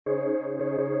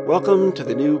Welcome to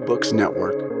the New Books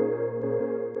Network.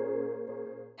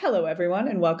 Hello, everyone,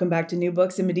 and welcome back to New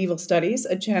Books in Medieval Studies,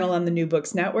 a channel on the New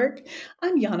Books Network.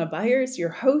 I'm Jana Byers, your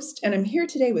host, and I'm here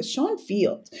today with Sean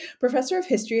Field, professor of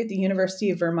history at the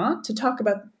University of Vermont, to talk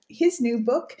about his new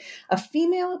book, A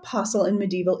Female Apostle in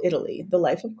Medieval Italy, The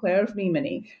Life of Clare of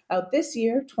Rimini, out this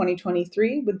year,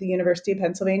 2023, with the University of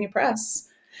Pennsylvania Press.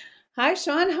 Hi,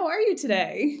 Sean. How are you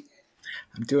today?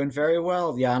 I'm doing very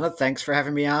well, Jana. Thanks for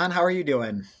having me on. How are you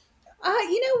doing?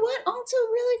 You know what? Also,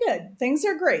 really good. Things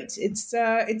are great. It's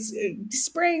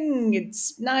spring.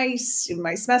 It's nice.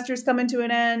 My semester's coming to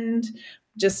an end.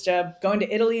 Just going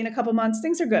to Italy in a couple months.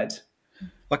 Things are good.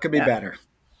 What could be better?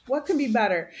 What can be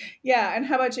better? Yeah. And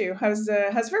how about you? How's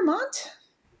Vermont?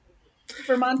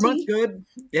 Vermont's good.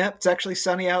 Yeah, it's actually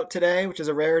sunny out today, which is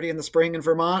a rarity in the spring in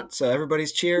Vermont. So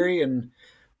everybody's cheery, and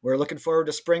we're looking forward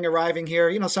to spring arriving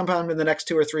here. Sometime in the next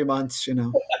 2 or 3 months.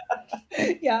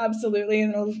 Yeah, absolutely.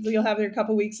 And you'll have your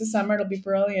couple weeks of summer. It'll be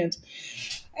brilliant.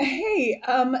 Hey,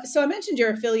 so I mentioned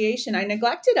your affiliation. I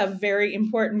neglected a very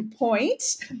important point,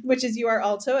 which is you are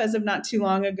also, as of not too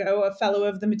long ago, a fellow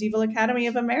of the Medieval Academy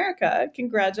of America.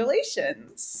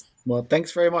 Congratulations. Well,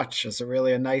 thanks very much. It's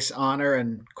a nice honor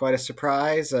and quite a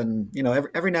surprise. And,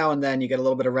 every now and then you get a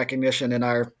little bit of recognition in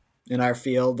our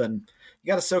field, and you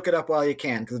got to soak it up while you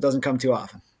can, because it doesn't come too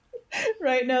often.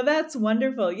 Right. No, that's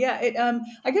wonderful. Yeah.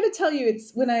 I got to tell you,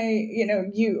 it's when we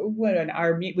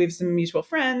have some mutual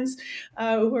friends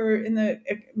who are in the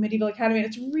Medieval Academy. And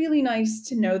it's really nice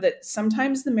to know that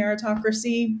sometimes the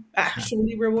meritocracy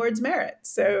actually rewards merit.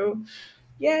 So,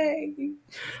 yay.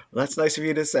 Well, that's nice of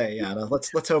you to say, Yana.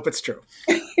 Let's hope it's true.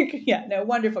 Yeah. No,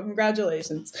 wonderful.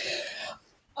 Congratulations.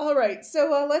 All right.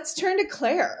 So let's turn to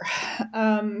Clare.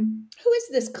 Who is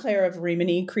this Clare of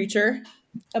Rimini creature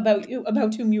about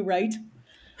whom you write?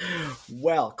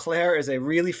 Well, Clare is a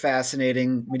really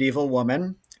fascinating medieval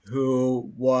woman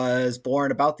who was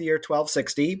born about the year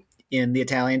 1260 in the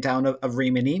Italian town of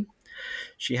Rimini.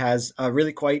 She has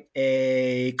really quite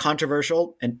a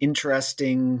controversial and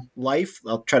interesting life.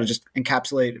 I'll try to just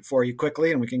encapsulate it for you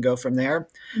quickly, and we can go from there.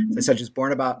 Mm-hmm. As I said, she was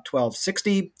born about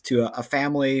 1260 to a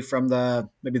family from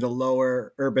maybe the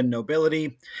lower urban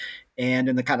nobility. And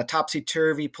in the kind of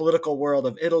topsy-turvy political world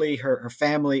of Italy, her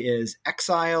family is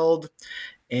exiled,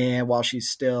 and while she's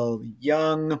still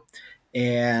young.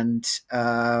 And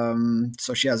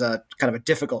so she has a kind of a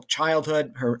difficult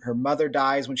childhood. Her mother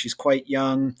dies when she's quite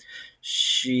young.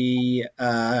 She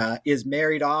is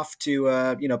married off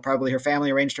to, probably her family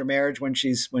arranged her marriage when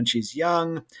she's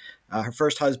young. Her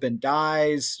first husband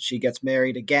dies. She gets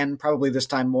married again, probably this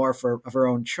time more of her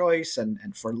own choice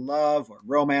and for love or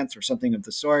romance or something of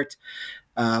the sort.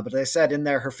 But as I said, in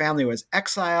there, her family was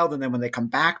exiled. And then when they come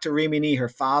back to Rimini, her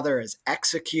father is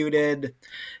executed.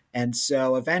 And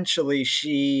so eventually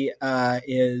she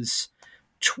is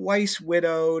twice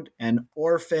widowed and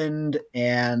orphaned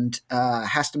and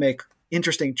has to make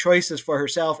interesting choices for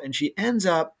herself. And she ends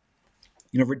up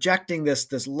rejecting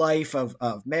this life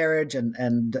of marriage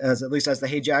and as at least as the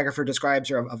hagiographer describes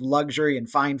her, of luxury and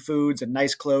fine foods and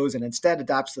nice clothes, and instead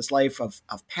adopts this life of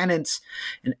penance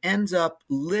and ends up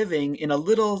living in a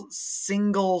little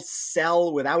single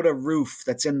cell without a roof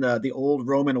that's in the old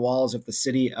Roman walls of the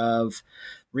city of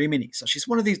Rimini. So she's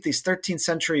one of these 13th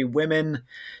century women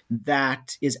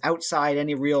that is outside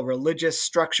any real religious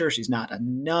structure. She's not a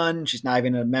nun. She's not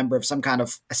even a member of some kind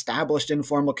of established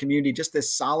informal community, just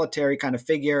this solitary kind of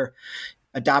figure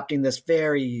adopting this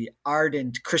very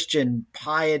ardent Christian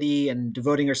piety and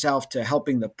devoting herself to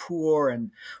helping the poor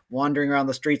and wandering around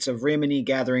the streets of Rimini,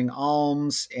 gathering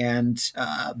alms and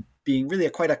being really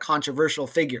quite a controversial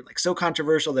figure, like so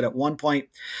controversial that at one point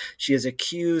she is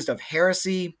accused of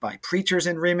heresy by preachers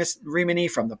in Rimini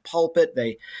from the pulpit.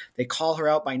 They call her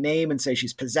out by name and say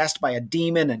she's possessed by a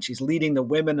demon and she's leading the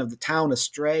women of the town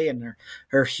astray, and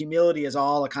her humility is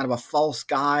all a kind of a false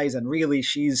guise, and really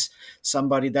she's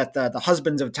somebody that the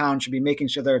husbands of town should be making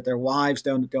sure that their wives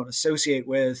don't associate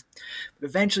with. But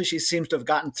eventually she seems to have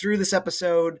gotten through this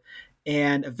episode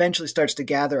and eventually starts to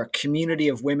gather a community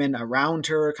of women around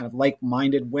her, kind of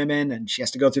like-minded women. And she has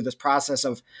to go through this process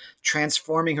of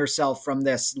transforming herself from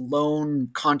this lone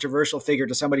controversial figure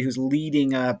to somebody who's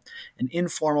leading an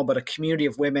informal but a community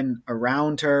of women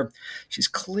around her. She's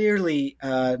clearly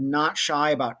not shy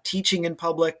about teaching in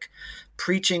public,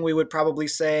 preaching, we would probably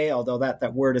say, although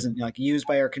that word isn't used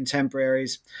by our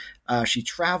contemporaries. She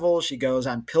travels. She goes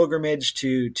on pilgrimage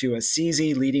to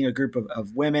Assisi, leading a group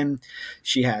of women.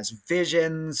 She has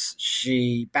visions.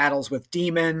 She battles with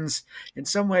demons. In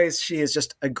some ways, she is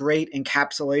just a great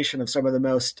encapsulation of some of the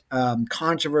most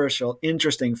controversial,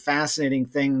 interesting, fascinating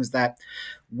things that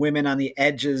women on the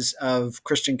edges of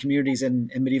Christian communities in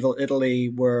medieval Italy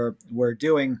were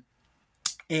doing.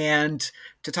 And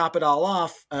to top it all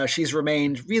off, she's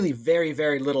remained really very,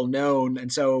 very little known.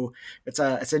 And so it's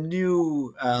a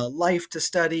new life to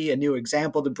study, a new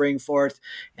example to bring forth,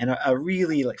 and a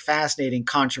really fascinating,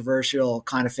 controversial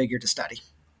kind of figure to study.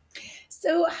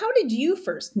 So how did you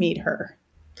first meet her?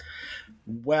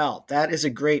 Well, that is a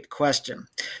great question.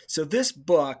 So this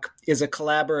book is a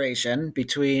collaboration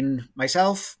between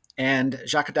myself and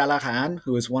Jacques Dalarun,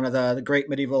 who is one of the great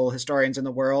medieval historians in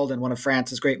the world and one of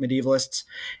France's great medievalists,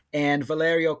 and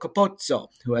Valerio Capozzo,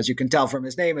 who, as you can tell from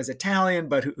his name, is Italian,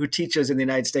 but who teaches in the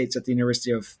United States at the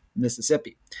University of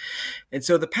Mississippi. And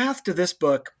so the path to this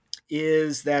book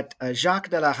is that Jacques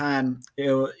Dalarun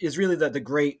is really the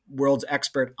great world's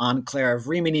expert on Clare of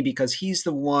Rimini, because he's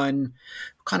the one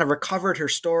who kind of recovered her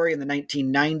story in the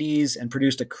 1990s and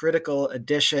produced a critical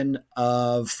edition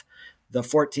of the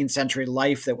 14th century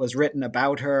life that was written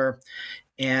about her,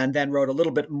 and then wrote a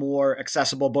little bit more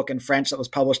accessible book in French that was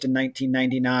published in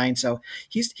 1999. So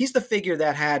he's the figure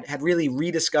that had really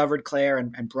rediscovered Clare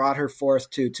and brought her forth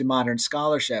to modern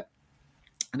scholarship.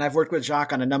 And I've worked with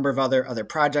Jacques on a number of other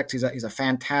projects. He's a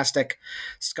fantastic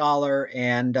scholar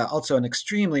and also an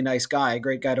extremely nice guy, a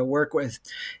great guy to work with.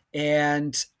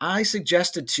 And I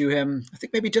suggested to him, I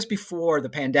think maybe just before the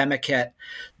pandemic hit,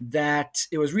 that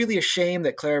it was really a shame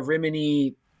that Clare of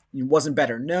Rimini wasn't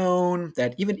better known,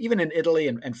 that even in Italy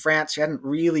and France, she hadn't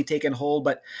really taken hold,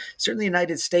 but certainly in the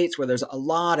United States, where there's a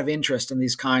lot of interest in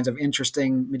these kinds of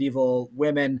interesting medieval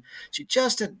women, she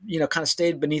just had, kind of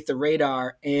stayed beneath the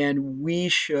radar, and we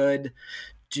should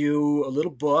do a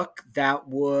little book that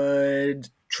would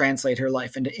translate her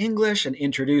life into English and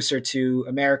introduce her to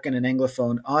American and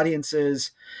Anglophone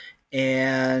audiences.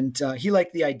 And he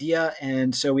liked the idea,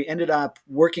 and so we ended up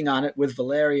working on it with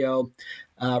Valerio,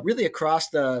 really across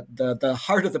the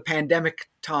heart of the pandemic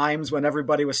times when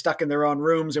everybody was stuck in their own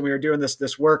rooms, and we were doing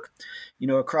this work,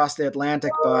 across the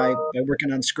Atlantic by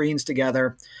working on screens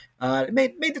together. It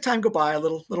made the time go by a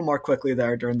little more quickly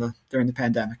there during the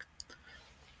pandemic.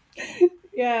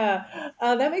 Yeah,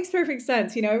 that makes perfect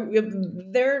sense.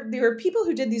 There are people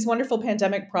who did these wonderful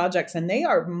pandemic projects, and they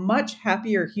are much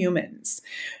happier humans.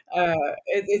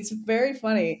 It's very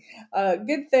funny.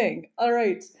 Good thing. All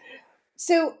right.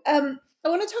 So, I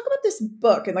want to talk about this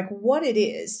book and what it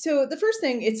is. So, the first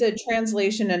thing, it's a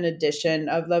translation and edition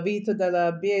of La vita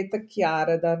della Beata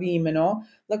Chiara da Rimino,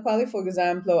 la quale fu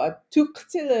esempio a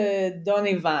tutte le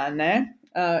donne vane.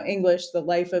 English, the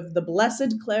life of the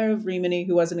Blessed Clare of Rimini,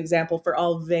 who was an example for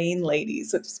all vain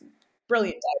ladies. Which is a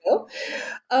brilliant title.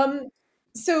 Um,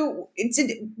 so,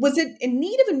 was it in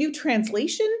need of a new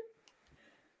translation?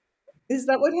 Is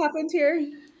that what happened here?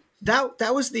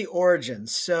 That was the origin.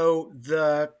 So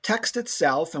the text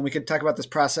itself, and we could talk about this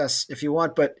process if you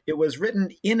want, but it was written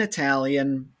in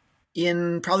Italian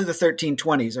in probably the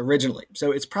 1320s originally.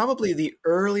 So it's probably the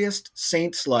earliest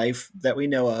saint's life that we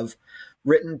know of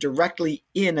written directly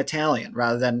in Italian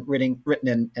rather than written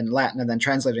in Latin and then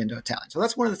translated into Italian. So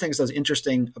that's one of the things that was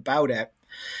interesting about it.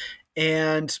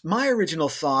 And my original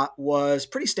thought was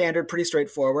pretty standard, pretty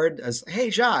straightforward, as, hey,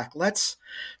 Jacques, let's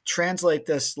translate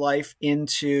this life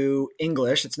into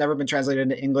English. It's never been translated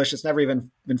into English. It's never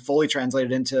even been fully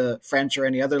translated into French or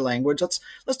any other language. Let's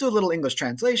do a little English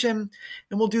translation,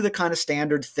 and we'll do the kind of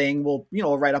standard thing.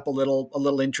 We'll write up a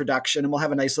little introduction, and we'll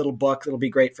have a nice little book that'll be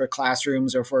great for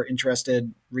classrooms or for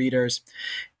interested readers.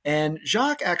 And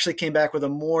Jacques actually came back with a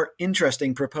more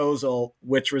interesting proposal,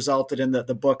 which resulted in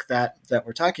the book that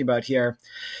we're talking about here.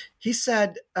 He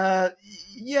said,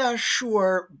 yeah,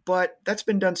 sure, but that's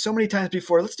been done so many times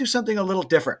before. Let's do something a little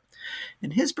different.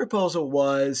 And his proposal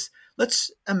was,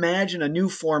 let's imagine a new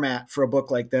format for a book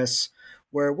like this,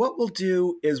 where what we'll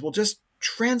do is we'll just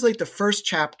translate the first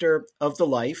chapter of the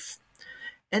life,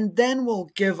 and then we'll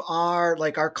give our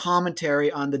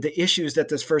commentary on the issues that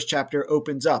this first chapter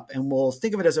opens up. And we'll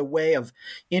think of it as a way of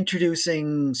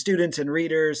introducing students and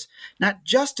readers, not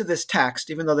just to this text,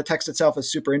 even though the text itself is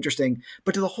super interesting,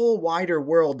 but to the whole wider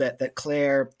world that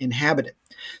Clare inhabited.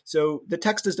 So the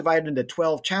text is divided into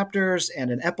 12 chapters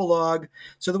and an epilogue.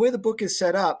 So the way the book is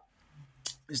set up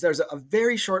is there's a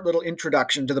very short little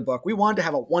introduction to the book. We wanted to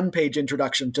have a one-page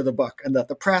introduction to the book, and the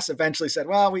press eventually said,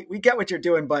 well, we get what you're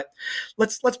doing, but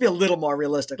let's be a little more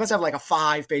realistic. Let's have a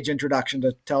 5-page introduction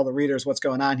to tell the readers what's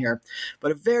going on here.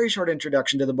 But a very short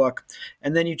introduction to the book,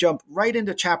 and then you jump right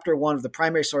into chapter 1 of the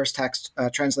primary source text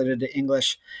translated to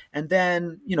English, and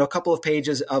then a couple of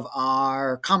pages of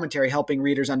our commentary helping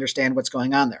readers understand what's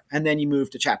going on there. And then you move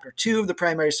to chapter 2 of the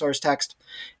primary source text,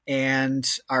 and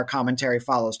our commentary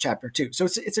follows chapter 2. So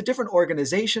it's a different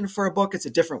organization for a book. It's a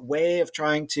different way of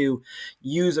trying to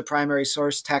use a primary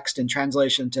source text in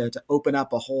translation to open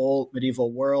up a whole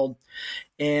medieval world.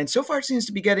 And so far, it seems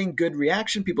to be getting good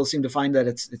reaction. People seem to find that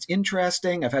it's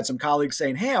interesting. I've had some colleagues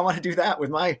saying, "Hey, I want to do that with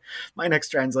my next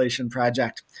translation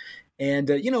project." And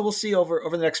we'll see over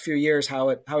the next few years how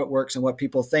it works and what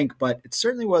people think. But it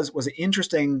certainly was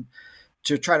interesting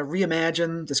to try to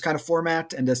reimagine this kind of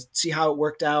format and to see how it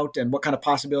worked out and what kind of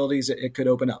possibilities it could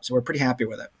open up. So we're pretty happy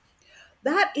with it.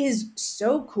 That is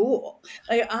so cool.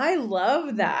 Like, I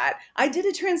love that. I did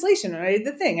a translation and I did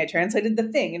the thing. I translated the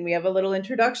thing and we have a little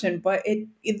introduction, but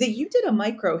you did a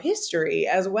micro history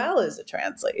as well as a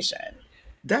translation.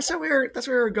 That's what we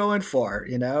were going for,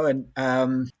 and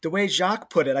the way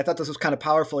Jacques put it, I thought this was kind of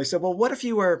powerful. He said, well, what if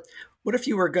you were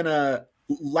going to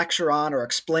lecture on or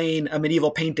explain a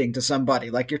medieval painting to somebody?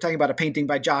 Like, you're talking about a painting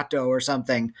by Giotto or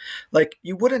something. Like,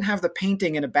 you wouldn't have the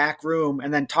painting in a back room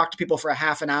and then talk to people for a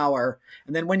half an hour.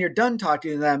 And then when you're done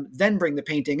talking to them, then bring the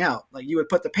painting out. Like, you would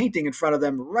put the painting in front of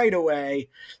them right away,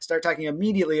 start talking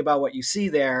immediately about what you see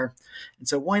there. And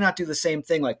so why not do the same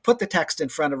thing? Like, put the text in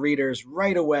front of readers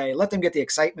right away. Let them get the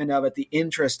excitement of it, the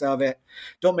interest of it.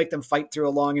 Don't make them fight through a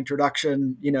long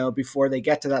introduction, before they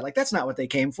get to that. Like, that's not what they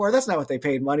came for. That's not what they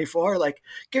paid money for. Like,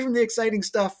 give them the exciting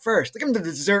stuff first. Give them the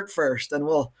dessert first, and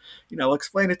we'll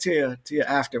explain it to you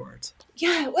afterwards.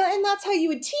 Yeah, well, and that's how you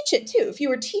would teach it too. If you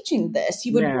were teaching this,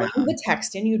 you would bring the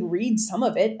text in, you'd read some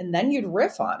of it, and then you'd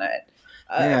riff on it.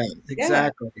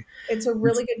 Exactly. Yeah, it's a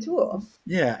really good tool.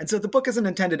 Yeah, and so the book isn't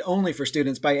intended only for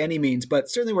students by any means, but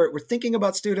certainly we're thinking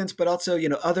about students, but also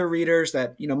other readers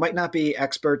that might not be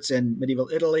experts in medieval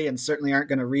Italy and certainly aren't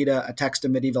going to read a text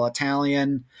in medieval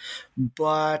Italian,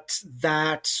 but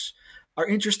that are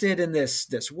interested in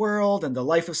this world and the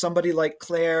life of somebody like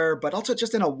Clare, but also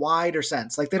just in a wider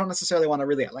sense. Like, they don't necessarily want to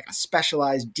really like a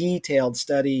specialized, detailed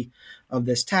study of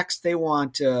this text. They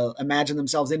want to imagine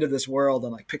themselves into this world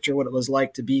and like picture what it was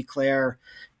like to be Clare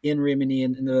in Rimini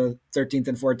in the 13th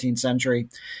and 14th century.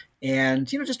 And,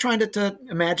 just trying to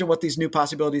imagine what these new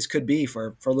possibilities could be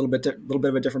for a little bit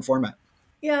of a different format.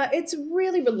 Yeah, it's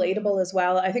really relatable as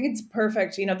well. I think it's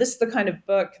perfect. This is the kind of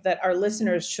book that our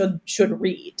listeners should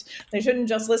read. They shouldn't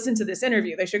just listen to this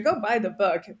interview. They should go buy the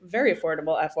book, very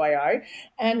affordable, FYI,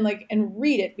 and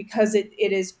read it, because it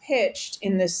is pitched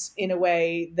in a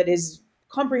way that is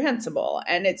comprehensible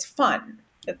and it's fun.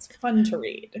 It's fun to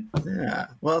read. Yeah.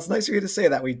 Well, it's nice of you to say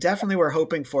that. We definitely were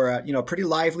hoping for a pretty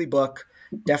lively book,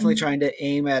 definitely trying to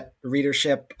aim at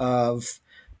readership of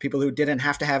people who didn't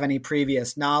have to have any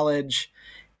previous knowledge.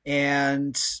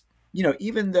 And,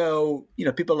 even though,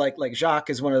 people like Jacques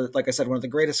is one of the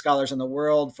greatest scholars in the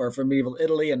world for medieval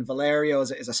Italy, and Valerio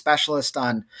is a specialist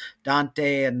on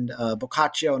Dante and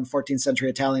Boccaccio and 14th century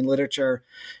Italian literature.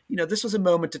 This was a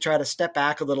moment to try to step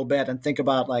back a little bit and think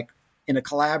about, like, in a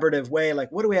collaborative way,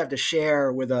 like, what do we have to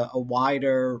share with a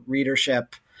wider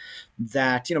readership?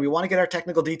 That, we want to get our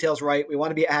technical details right. We want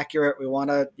to be accurate. We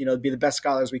want to, be the best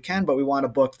scholars we can, but we want a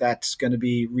book that's going to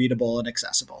be readable and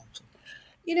accessible. So.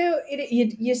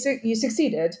 You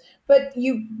succeeded, but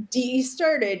you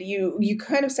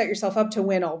kind of set yourself up to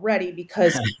win already,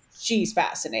 because she's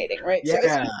fascinating, right?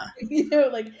 Yeah.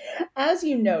 So, as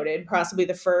you noted, possibly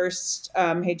the first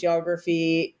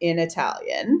hagiography in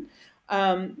Italian.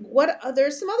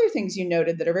 There's some other things you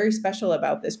noted that are very special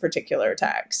about this particular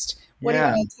text. What do you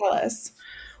want to tell us?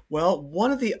 Well,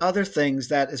 one of the other things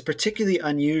that is particularly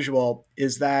unusual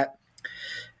is that,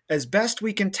 as best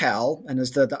we can tell, and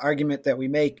as the argument that we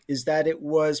make, is that it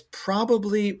was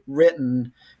probably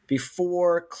written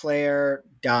before Clare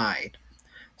died.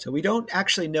 So we don't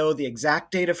actually know the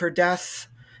exact date of her death.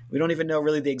 We don't even know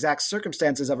really the exact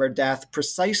circumstances of her death,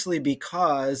 precisely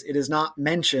because it is not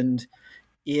mentioned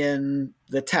in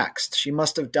the text. She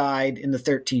must have died in the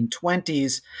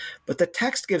 1320s, but the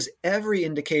text gives every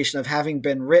indication of having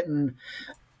been written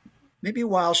maybe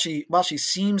while she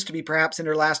seems to be perhaps in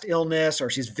her last illness, or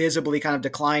she's visibly kind of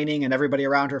declining and everybody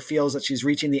around her feels that she's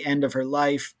reaching the end of her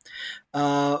life,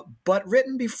 but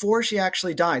written before she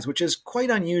actually dies, which is quite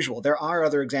unusual. There are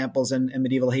other examples in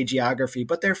medieval hagiography,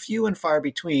 but they're few and far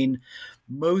between.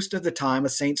 Most of the time, a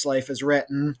saint's life is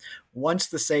written once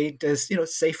the saint is,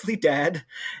 safely dead,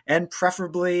 and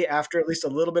preferably after at least a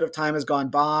little bit of time has gone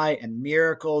by and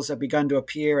miracles have begun to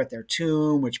appear at their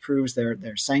tomb, which proves their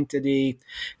sanctity.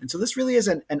 And so this really is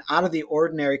an out of the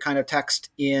ordinary kind of text,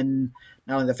 in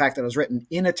not only the fact that it was written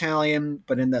in Italian,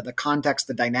 but in the context,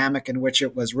 the dynamic in which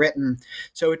it was written.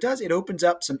 So it opens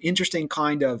up some interesting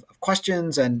kind of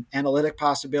questions and analytic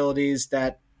possibilities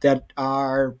that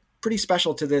are pretty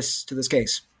special to this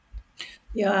case.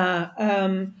 Yeah.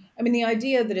 I mean, the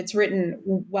idea that it's written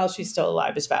while she's still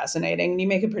alive is fascinating. You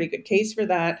make a pretty good case for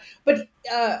that. But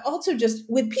also just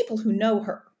with people who know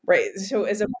her, right? So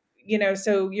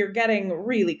so you're getting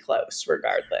really close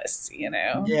regardless.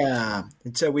 Yeah.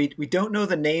 And so we don't know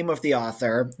the name of the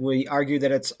author. We argue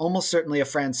that it's almost certainly a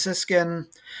Franciscan,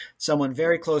 someone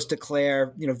very close to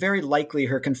Clare, very likely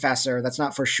her confessor. That's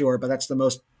not for sure, but that's the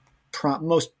most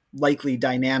likely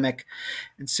dynamic.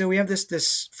 And so we have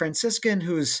this Franciscan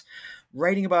who's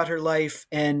writing about her life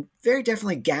and very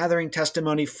definitely gathering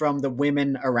testimony from the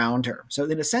women around her. So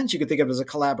in a sense, you could think of it as a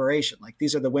collaboration. Like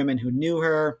these are the women who knew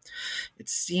her. It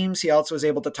seems he also was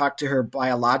able to talk to her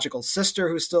biological sister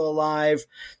who's still alive.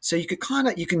 So you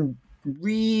can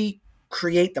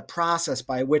recreate the process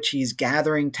by which he's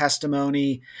gathering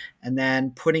testimony and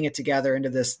then putting it together into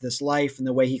this life, and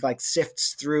the way he like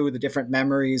sifts through the different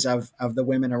memories of the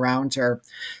women around her.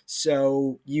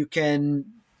 So you can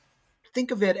think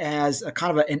of it as a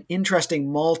kind of an interesting,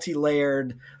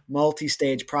 multi-layered,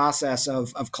 multi-stage process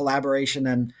of collaboration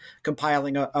and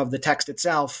compiling of the text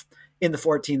itself in the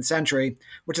 14th century,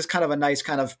 which is kind of a nice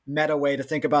kind of meta way to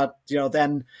think about,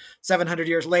 then 700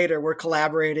 years later, we're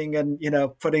collaborating and,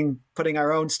 putting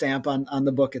our own stamp on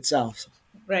the book itself.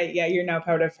 Right. Yeah. You're now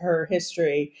part of her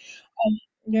history.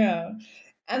 Yeah.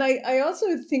 And I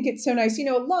also think it's so nice, a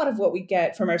lot of what we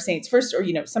get from our saints first, or,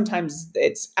 sometimes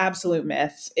it's absolute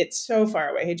myth. It's so far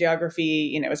away.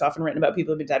 Hagiography, is often written about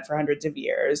people who've been dead for hundreds of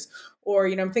years. Or,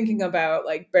 I'm thinking about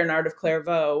like Bernard of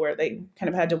Clairvaux, where they kind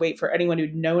of had to wait for anyone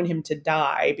who'd known him to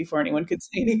die before anyone could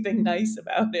say anything nice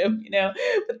about him,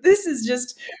 But this is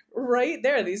just right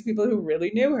there. These people who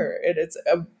really knew her. And it's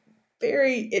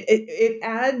it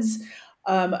adds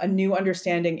a new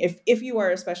understanding. If you are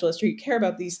a specialist or you care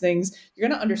about these things, you're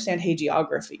going to understand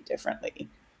hagiography differently.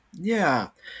 Yeah.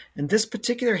 And this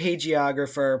particular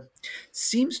hagiographer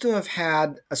seems to have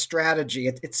had a strategy.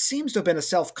 It seems to have been a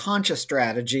self-conscious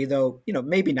strategy, though,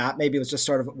 maybe not. Maybe it was just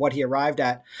sort of what he arrived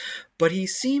at. But he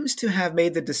seems to have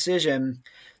made the decision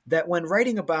that when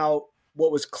writing about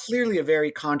what was clearly a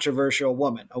very controversial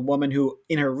woman, a woman who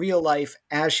in her real life,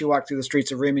 as she walked through the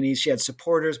streets of Rimini, she had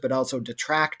supporters, but also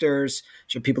detractors.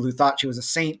 She had people who thought she was a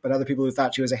saint, but other people who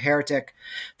thought she was a heretic,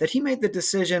 that he made the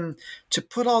decision to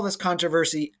put all this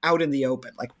controversy out in the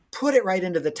open, like put it right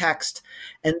into the text,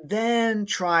 and then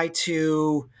try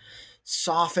to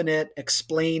soften it,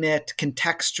 explain it,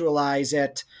 contextualize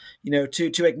it,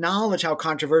 to acknowledge how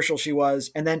controversial she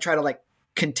was, and then try to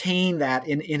contain that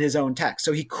in his own text.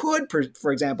 So he could,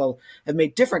 for example, have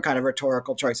made different kind of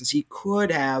rhetorical choices. He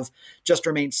could have just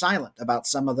remained silent about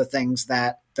some of the things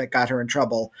that got her in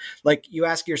trouble. Like you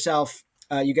ask yourself,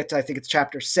 you get to, I think it's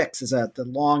chapter 6, is the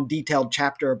long detailed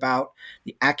chapter about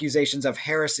the accusations of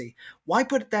heresy. Why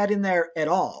put that in there at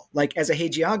all? Like as a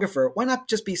hagiographer, why not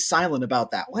just be silent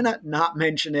about that? Why not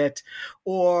mention it?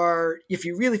 Or if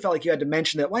you really felt like you had to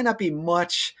mention it, why not be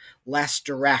much less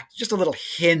direct? Just a little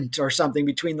hint or something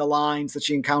between the lines that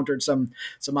she encountered some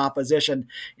opposition.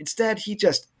 Instead, he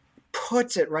just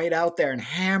puts it right out there and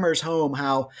hammers home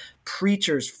how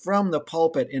preachers from the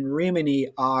pulpit in Rimini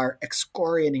are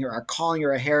excoriating her, are calling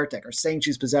her a heretic, or saying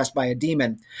she's possessed by a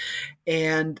demon.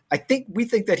 And we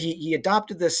think that he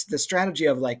adopted this strategy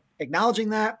of acknowledging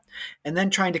that and then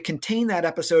trying to contain that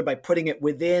episode by putting it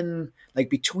within,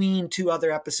 between two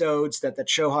other episodes that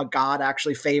show how God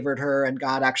actually favored her and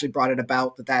God actually brought it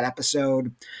about that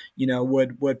episode,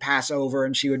 would pass over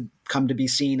and she would come to be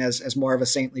seen as more of a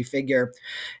saintly figure.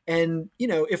 And,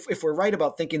 if we're right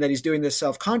about thinking that he's doing this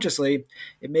self-consciously,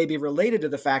 it may be related to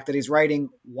the fact that he's writing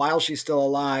while she's still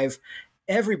alive.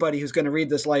 Everybody who's going to read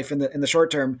this life in the short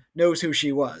term knows who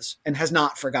she was and has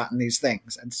not forgotten these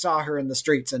things and saw her in the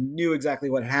streets and knew exactly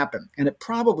what had happened. And it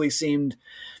probably seemed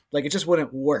like it just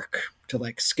wouldn't work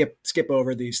to skip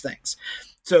over these things.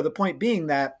 So the point being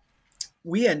that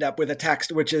we end up with a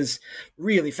text which is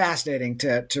really fascinating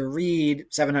to read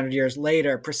 700 years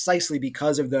later, precisely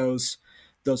because of those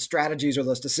strategies or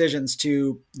those decisions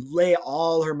to lay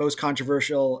all her most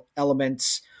controversial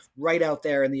elements right out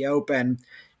there in the open.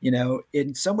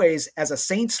 In some ways, as a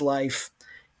saint's life,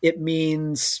 it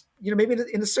means, maybe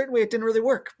in a certain way, it didn't really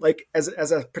work. Like as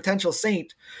a potential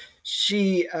saint,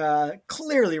 she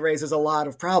clearly raises a lot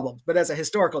of problems. But as a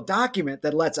historical document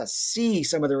that lets us see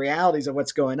some of the realities of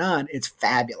what's going on, it's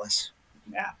fabulous.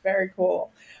 Yeah, very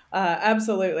cool.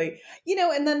 Absolutely.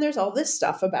 And then there's all this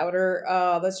stuff about her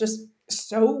that's just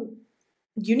so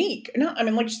unique.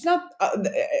 She's not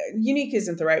unique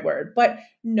isn't the right word, but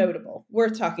notable,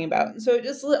 worth talking about. So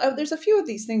there's a few of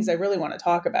these things I really want to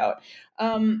talk about.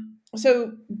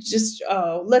 So just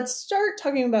let's start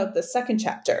talking about the second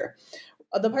chapter,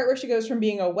 the part where she goes from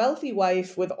being a wealthy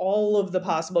wife with all of the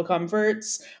possible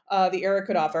comforts the era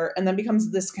could offer, and then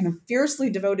becomes this kind of fiercely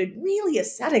devoted, really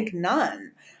ascetic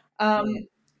nun.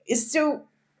 Is so.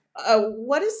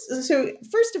 What is so?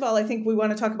 First of all, I think we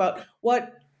want to talk about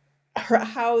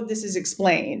how this is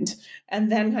explained,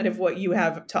 and then kind of what you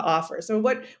have to offer. So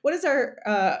what is our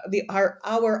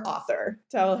author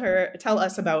tell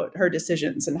us about her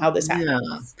decisions and how this Yeah.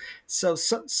 happens? So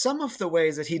some of the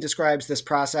ways that he describes this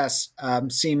process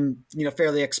seem,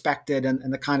 fairly expected,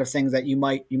 and the kind of things that you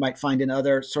might find in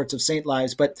other sorts of saint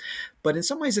lives, but in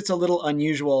some ways it's a little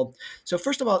unusual. So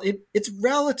first of all, it's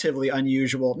relatively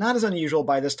unusual, not as unusual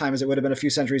by this time as it would have been a few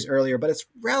centuries earlier, but it's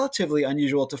relatively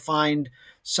unusual to find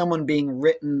someone being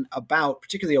written about,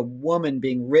 particularly a woman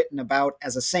being written about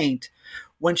as a saint,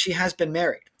 when she has been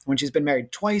married. When she's been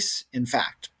married twice, in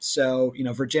fact. So,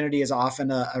 virginity is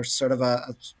often a sort of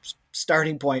a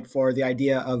starting point for the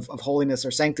idea of holiness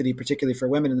or sanctity, particularly for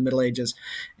women in the Middle Ages.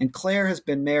 And Clare has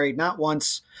been married not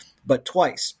once, but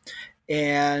twice.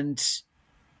 And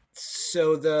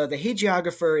so the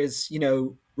hagiographer is,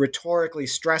 rhetorically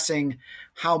stressing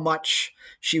how much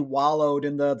she wallowed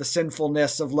in the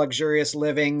sinfulness of luxurious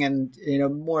living, and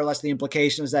more or less the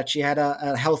implication is that she had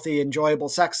a healthy, enjoyable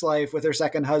sex life with her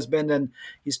second husband, and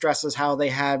he stresses how they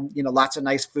had lots of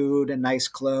nice food and nice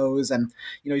clothes, and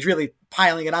he's really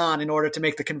piling it on in order to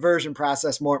make the conversion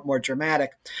process more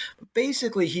dramatic. But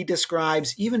basically, he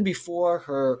describes, even before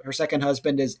her second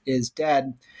husband is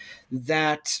dead,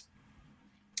 that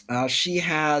she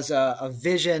has a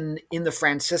vision in the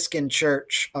Franciscan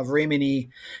church of Rimini,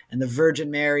 and the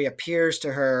Virgin Mary appears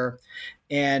to her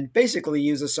and basically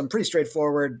uses some pretty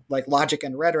straightforward logic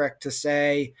and rhetoric to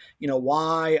say,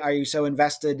 why are you so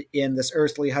invested in this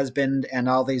earthly husband and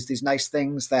all these nice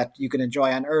things that you can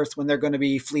enjoy on earth when they're going to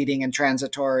be fleeting and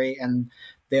transitory, and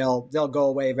they'll go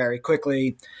away very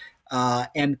quickly.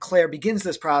 And Clare begins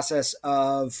this process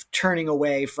of turning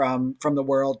away from the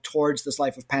world towards this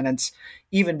life of penance,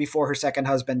 even before her second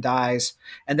husband dies.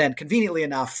 And then, conveniently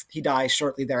enough, he dies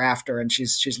shortly thereafter, and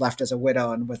she's left as a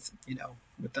widow and with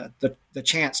the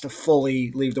chance to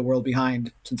fully leave the world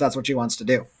behind, since that's what she wants to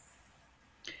do.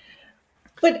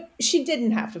 But she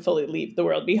didn't have to fully leave the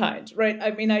world behind, right? I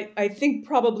mean, I think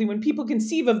probably when people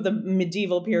conceive of the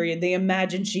medieval period, they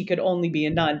imagine she could only be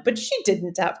a nun, but she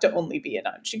didn't have to only be a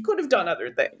nun. She could have done other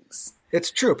things.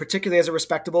 It's true, particularly as a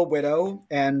respectable widow,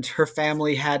 and her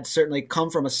family had certainly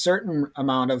come from a certain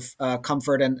amount of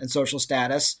comfort and social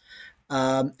status.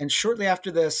 And shortly after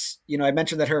this, I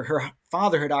mentioned that her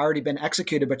father had already been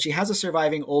executed, but she has a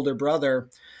surviving older brother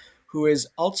who is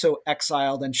also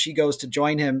exiled, and she goes to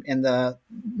join him in the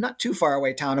not too far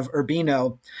away town of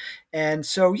Urbino. And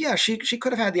so, yeah, she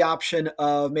could have had the option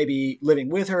of maybe living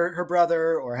with her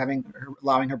brother, or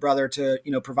allowing her brother to,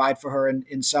 provide for her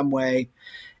in some way.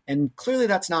 And clearly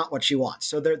that's not what she wants.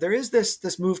 So there is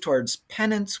this move towards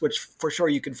penance, which for sure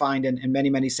you can find in many,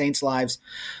 many saints' lives.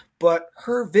 But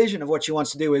her vision of what she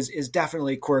wants to do is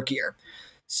definitely quirkier.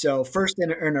 So first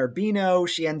in Urbino,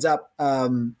 she ends up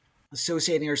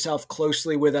associating herself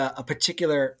closely with a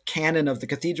particular canon of the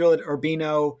cathedral at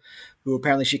Urbino, who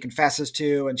apparently she confesses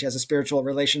to and she has a spiritual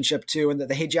relationship to, and that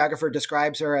the hagiographer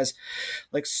describes her as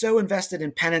so invested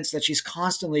in penance that she's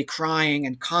constantly crying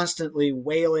and constantly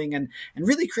wailing and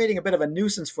really creating a bit of a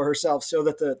nuisance for herself, so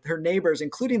that her neighbors,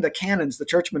 including the canons, the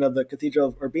churchmen of the cathedral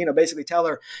of Urbino, basically tell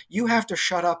her, you have to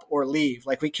shut up or leave.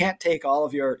 We can't take all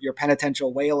of your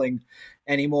penitential wailing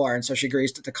anymore. And so she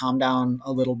agrees to calm down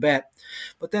a little bit.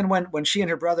 But then when she and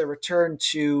her brother return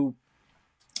to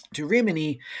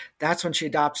Rimini, that's when she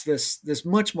adopts this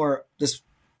much more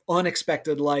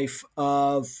unexpected life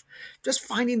of just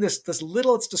finding this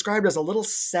little, it's described as a little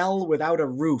cell without a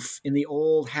roof in the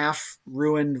old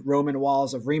half-ruined Roman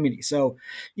walls of Rimini. So,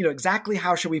 exactly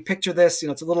how should we picture this?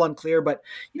 It's a little unclear, but,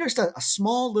 just a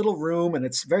small little room, and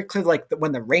it's very clear,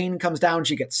 when the rain comes down,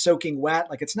 she gets soaking wet.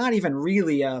 It's not even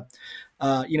really a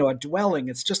dwelling.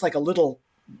 It's just a little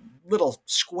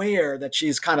square that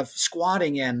she's kind of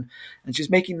squatting in, and she's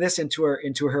making this into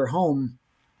her home.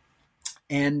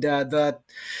 And the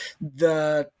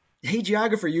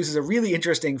hagiographer uses a really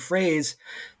interesting phrase,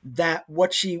 that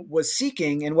what she was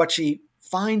seeking and what she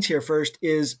finds here first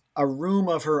is a room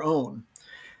of her own.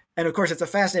 And of course, it's a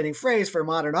fascinating phrase for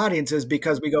modern audiences,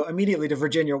 because we go immediately to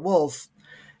Virginia Woolf,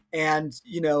 and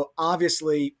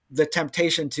obviously the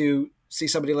temptation to see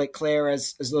somebody like Clare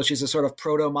as though she's a sort of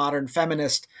proto-modern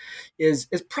feminist is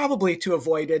probably too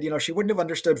avoided. She wouldn't have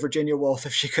understood Virginia Woolf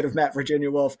if she could have met Virginia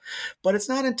Woolf. But it's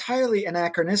not entirely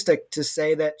anachronistic to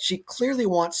say that she clearly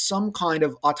wants some kind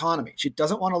of autonomy. She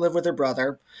doesn't want to live with her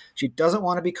brother. She doesn't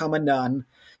want to become a nun.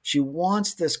 She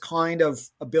wants this kind of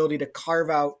ability to carve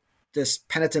out this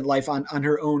penitent life on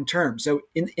her own terms. So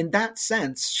in that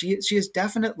sense, she is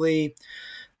definitely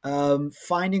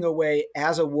finding a way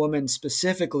as a woman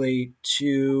specifically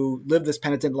to live this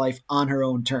penitent life on her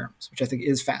own terms, which I think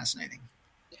is fascinating.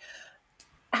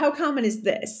 How common is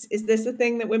this? Is this a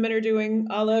thing that women are doing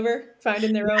all over,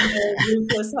 finding their own little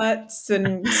roofless huts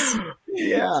and?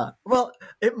 Yeah. Well,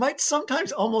 it might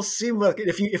sometimes almost seem like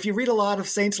if you read a lot of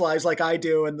saints' lives like I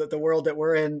do and the world that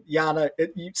we're in, Jana,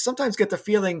 you sometimes get the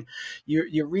feeling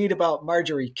you read about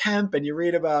Marjorie Kemp and you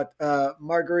read about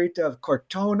Margherita of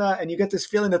Cortona, and you get this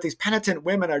feeling that these penitent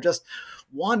women are just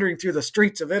wandering through the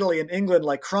streets of Italy and England,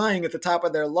 like crying at the top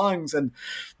of their lungs.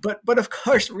 But of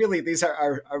course, really, these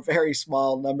are very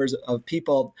small numbers of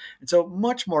people. And so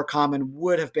much more common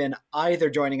would have been either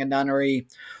joining a nunnery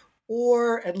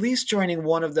or at least joining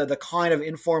one of the kind of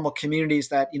informal communities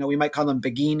that, we might call them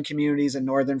Beguine communities in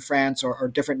northern France, or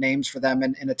different names for them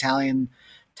in Italian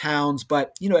towns.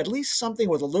 But, at least something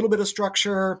with a little bit of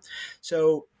structure.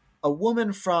 So a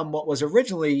woman from what was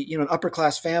originally, an upper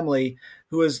class family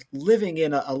who was living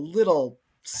in a little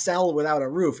cell without a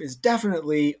roof is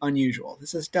definitely unusual.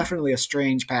 This is definitely a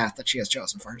strange path that she has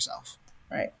chosen for herself.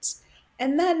 Right.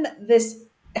 And then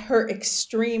her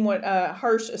extreme,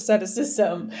 harsh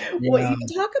asceticism. What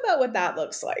you talk about what that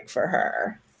looks like for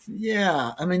her.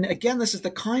 Yeah. I mean, again, this is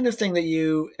the kind of thing that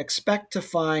you expect to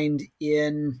find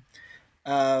in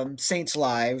saints'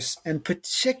 lives. And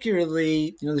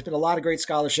particularly, there's been a lot of great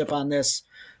scholarship on this,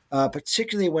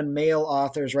 particularly when male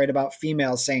authors write about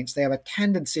female saints. They have a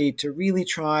tendency to really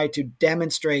try to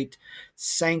demonstrate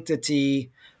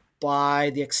sanctity by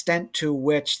the extent to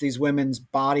which these women's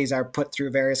bodies are put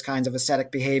through various kinds of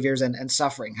ascetic behaviors and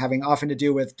suffering, having often to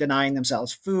do with denying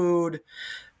themselves food,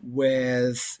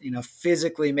 with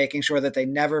physically making sure that they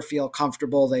never feel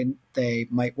comfortable. They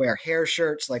might wear hair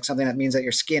shirts, like something that means that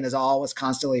your skin is always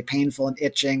constantly painful and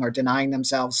itching, or denying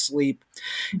themselves sleep.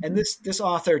 Mm-hmm. And this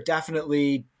author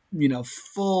definitely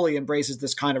fully embraces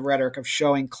this kind of rhetoric of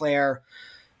showing Clare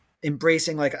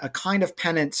embracing like a kind of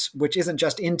penance, which isn't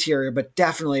just interior, but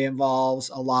definitely involves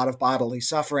a lot of bodily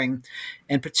suffering,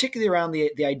 and particularly around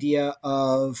the idea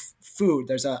of food.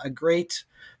 There's a great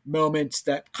moment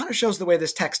that kind of shows the way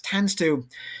this text tends to,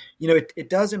 it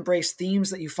does embrace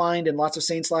themes that you find in lots of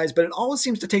saints' lives, but it always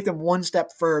seems to take them one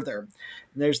step further.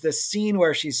 And there's this scene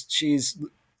where she's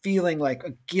feeling like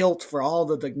a guilt for all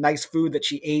the nice food that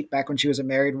she ate back when she was a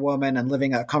married woman and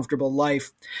living a comfortable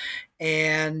life.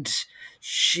 And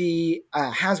she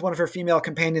has one of her female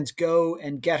companions go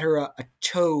and get her a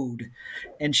toad,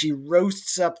 and she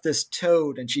roasts up this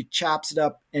toad and she chops it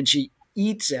up and she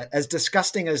eats it, as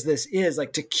disgusting as this is,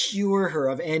 like to cure her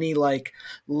of any like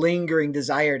lingering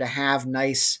desire to have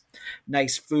nice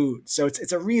food. So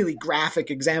it's a really graphic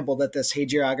example that this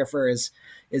hagiographer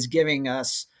is giving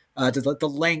us to the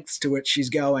lengths to which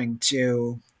she's going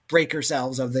to break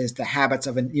herself of the habits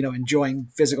of enjoying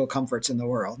physical comforts in the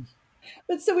world.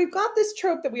 But so we've got this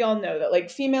trope that we all know that like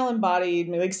female embodied,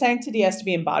 like sanctity has to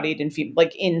be embodied in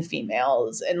in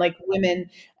females, and like women,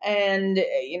 and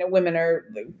women are,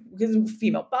 because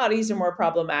female bodies are more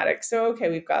problematic. So okay,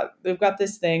 we've got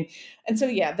this thing, and so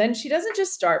yeah, then she doesn't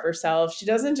just starve herself. She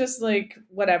doesn't just like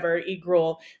whatever eat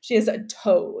gruel. She has a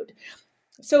toad.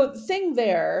 So the thing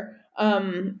there.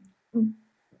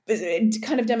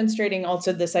 Kind of demonstrating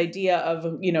also this idea of,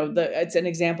 it's an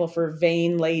example for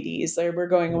vain ladies. We're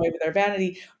going away with our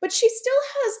vanity, but she still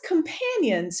has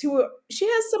companions she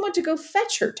has someone to go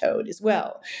fetch her toad as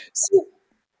well. So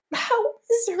how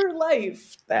is her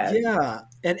life then? Yeah.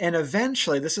 And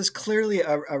eventually, this is clearly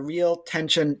a real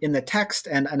tension in the text.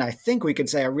 And I think we could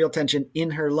say a real tension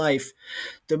in her life.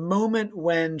 The moment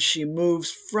when she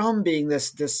moves from being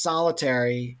this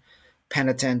solitary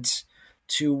penitent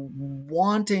to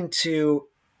wanting to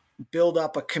build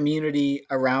up a community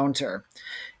around her.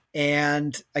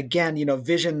 And again,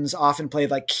 visions often play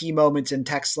like key moments in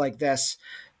texts like this.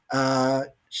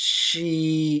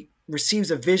 She receives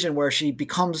a vision where she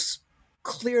becomes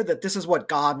clear that this is what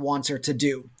God wants her to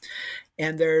do.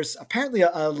 And there's apparently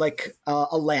a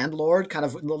landlord, kind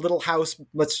of a little house.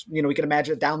 We can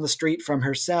imagine it down the street from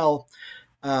her cell.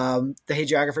 The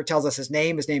hagiographer tells us his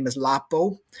name. His name is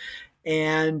Lapo.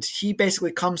 And he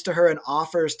basically comes to her and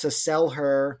offers to sell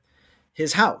her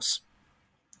his house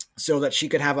so that she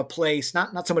could have a place,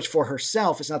 not so much for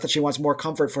herself. It's not that she wants more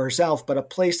comfort for herself, but a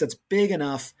place that's big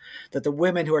enough that the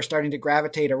women who are starting to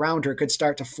gravitate around her could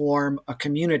start to form a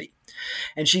community.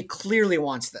 And she clearly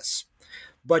wants this,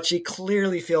 but she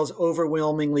clearly feels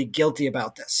overwhelmingly guilty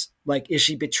about this. Like, is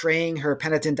she betraying her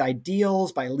penitent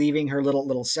ideals by leaving her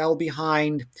little cell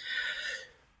behind?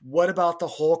 what about the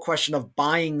whole question of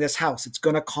buying this house? It's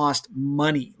going to cost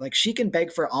money. Like, she can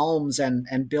beg for alms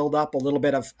and build up a little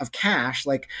bit of cash.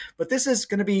 Like, but this is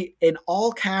going to be an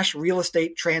all cash real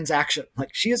estate transaction. Like,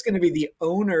 she is going to be the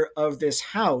owner of this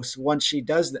house once she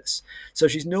does this. So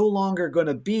she's no longer going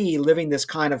to be living this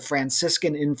kind of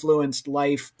Franciscan influenced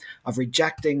life of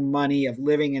rejecting money, of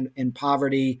living in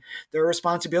poverty. There are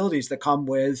responsibilities that come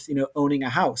with, owning a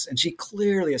house. And she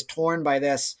clearly is torn by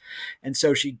this. And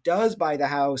so she does buy the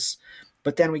house.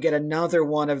 But then we get another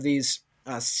one of these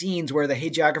scenes where the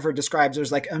hagiographer describes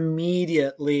there's like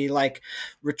immediately like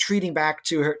retreating back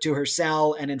to her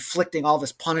cell and inflicting all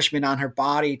this punishment on her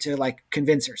body to like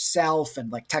convince herself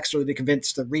and like textually to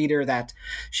convince the reader that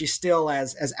she's still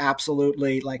as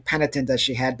absolutely like penitent as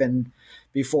she had been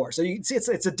before. So you can see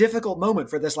it's a difficult moment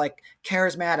for this like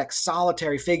charismatic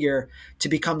solitary figure to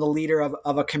become the leader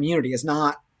of a community. Is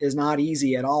not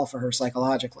easy at all for her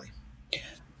psychologically.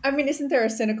 I mean, isn't there a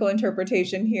cynical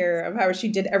interpretation here of how she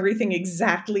did everything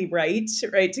exactly right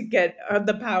to get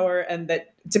the power and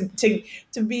that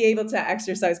to be able to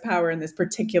exercise power in this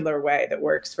particular way that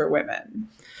works for women?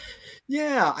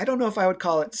 Yeah, I don't know if I would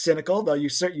call it cynical, though you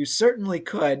certainly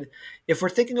could. If we're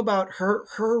thinking about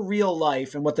her real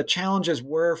life and what the challenges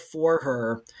were for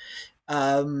her,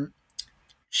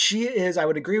 she is, I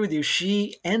would agree with you,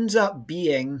 she ends up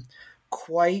being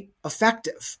quite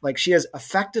effective. Like, she is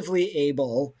effectively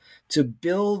able to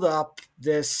build up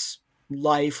this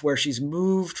life where she's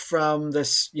moved from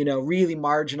this, really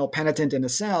marginal penitent in a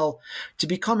cell to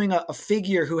becoming a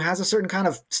figure who has a certain kind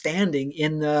of standing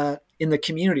in the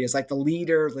community. It's like the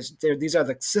leader. These are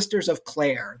the Sisters of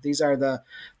Clare. These are the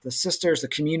sisters, the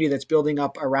community that's building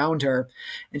up around her.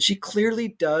 And she clearly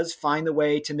does find the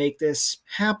way to make this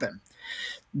happen.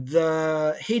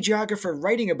 The hagiographer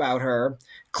writing about her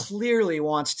clearly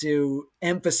wants to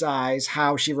emphasize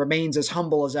how she remains as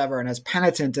humble as ever and as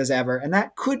penitent as ever. And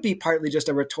that could be partly just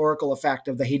a rhetorical effect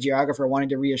of the hagiographer wanting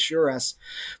to reassure us.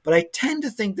 But I tend to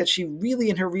think that she really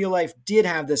in her real life did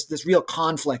have this real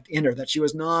conflict in her, that she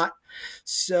was not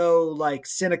so like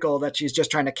cynical that she's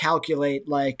just trying to calculate,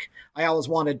 like, I always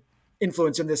wanted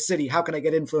influence in this city. How can I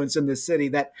get influence in this city?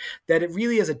 That it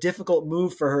really is a difficult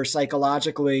move for her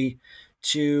psychologically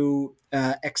to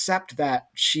accept that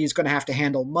she's going to have to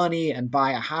handle money and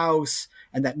buy a house,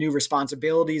 and that new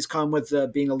responsibilities come with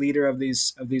being a leader of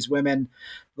these women.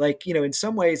 Like, in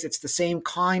some ways, it's the same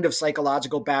kind of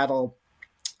psychological battle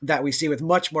that we see with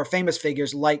much more famous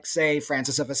figures, like, say,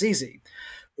 Francis of Assisi,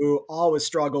 who always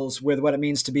struggles with what it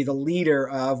means to be the leader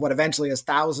of what eventually is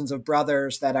thousands of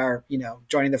brothers that are,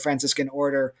 joining the Franciscan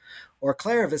order, or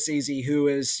Clare of Assisi, who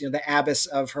is, the abbess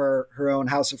of her own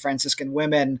house of Franciscan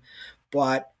women,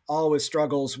 but always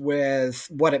struggles with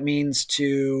what it means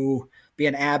to be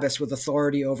an abbess with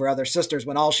authority over other sisters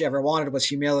when all she ever wanted was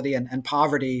humility and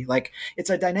poverty. Like, it's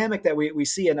a dynamic that we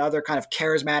see in other kind of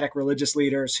charismatic religious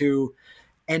leaders who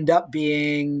end up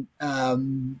being,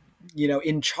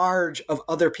 in charge of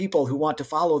other people who want to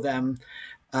follow them,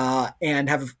 and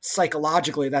have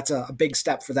psychologically, that's a big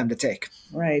step for them to take.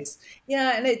 Right.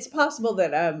 Yeah. And it's possible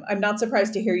that I'm not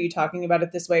surprised to hear you talking about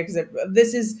it this way, because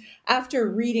this is, after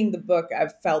reading the book,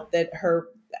 I've felt that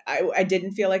I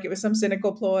didn't feel like it was some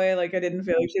cynical ploy. Like, I didn't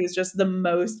feel like she was just the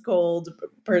most cold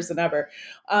person ever.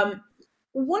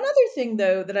 One other thing,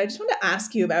 though, that I just want to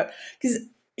ask you about, because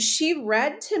she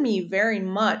read to me very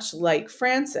much like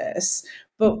Francis,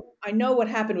 but I know what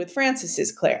happened with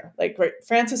Francis's Clare. Like, right,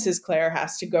 Francis's Clare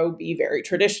has to go be very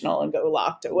traditional and go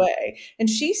locked away. And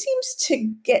she seems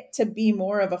to get to be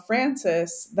more of a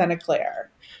Francis than a Clare.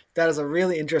 That is a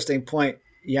really interesting point,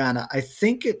 Jana. I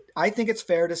think it's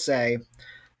fair to say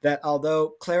that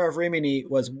although Clare of Rimini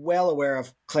was well aware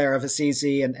of Clare of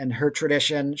Assisi and her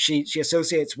tradition, she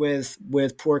associates with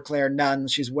poor Clare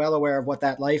nuns. She's well aware of what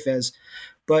that life is.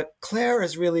 But Clare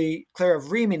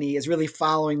of Rimini is really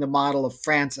following the model of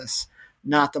Francis,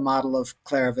 not the model of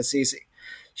Clare of Assisi.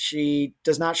 She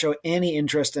does not show any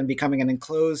interest in becoming an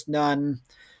enclosed nun.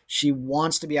 She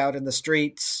wants to be out in the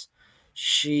streets.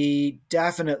 She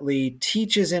definitely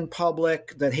teaches in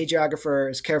public. The hagiographer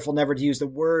is careful never to use the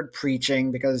word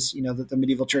preaching because, the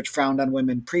medieval church frowned on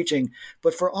women preaching.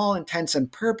 But for all intents and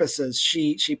purposes,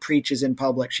 she preaches in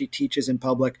public. She teaches in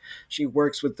public. She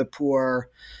works with the poor.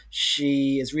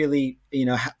 She is really,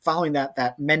 following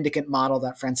that mendicant model,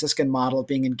 that Franciscan model of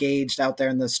being engaged out there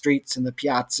in the streets and the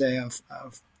piazza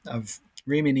of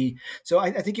Rimini. So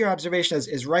I think your observation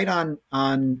is right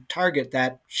on target,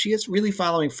 that she is really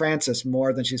following Francis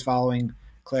more than she's following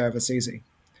Clare of Assisi,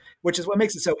 which is what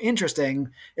makes it so interesting.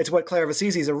 It's what Clare of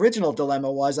Assisi's original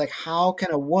dilemma was, like, how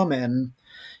can a woman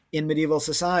in medieval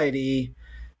society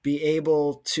be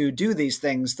able to do these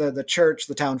things. The church,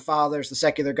 the town fathers, the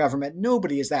secular government,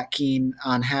 nobody is that keen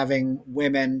on having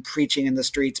women preaching in the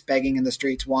streets, begging in the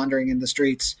streets, wandering in the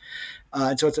streets.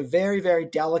 And so it's a very, very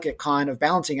delicate kind of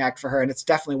balancing act for her. And it's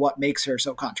definitely what makes her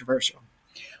so controversial.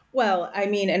 Well, I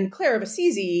mean, and Clare of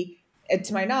Assisi,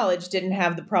 to my knowledge, didn't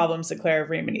have the problems that Clare of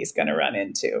Rimini is going to run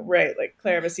into, right? Like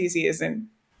Clare of Assisi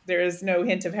there is no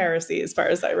hint of heresy as far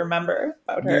as I remember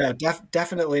about her. Yeah,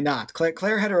 definitely not.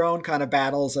 Clare had her own kind of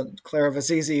battles, and Clare of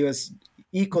Assisi was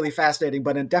equally fascinating,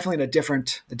 but definitely in a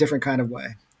different kind of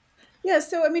way. Yeah,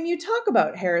 so I mean, you talk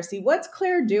about heresy. What's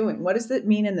Clare doing? What does that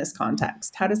mean in this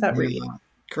context? How does that read?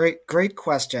 Great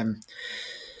question.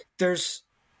 There's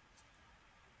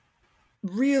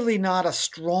really not a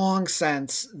strong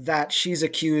sense that she's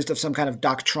accused of some kind of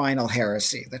doctrinal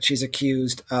heresy, that she's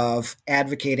accused of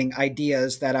advocating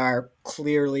ideas that are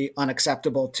clearly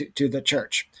unacceptable to the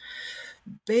church.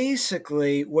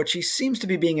 Basically, what she seems to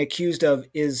be being accused of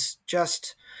is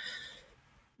just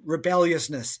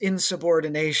rebelliousness,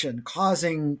 insubordination,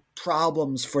 causing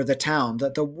problems for the town.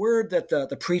 The word that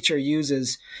the preacher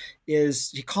uses is,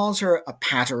 he calls her a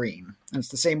paterine. And it's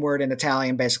the same word in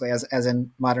Italian, basically, as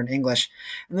in modern English.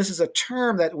 And this is a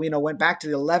term that went back to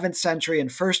the 11th century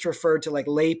and first referred to like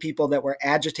lay people that were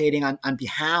agitating on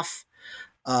behalf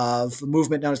of a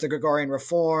movement known as the Gregorian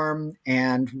Reform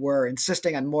and were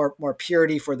insisting on more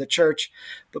purity for the church.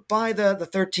 But by the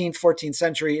 13th, 14th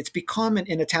century, it's become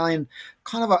in Italian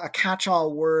kind of a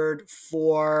catch-all word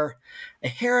for a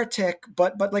heretic,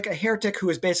 but like a heretic who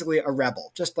is basically a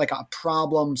rebel, just like a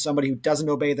problem, somebody who doesn't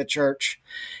obey the church.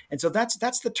 And so that's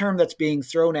the term that's being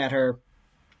thrown at her.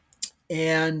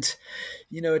 And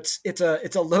it's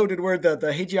a loaded word. The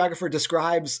hagiographer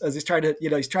describes, as he's trying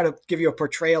to give you a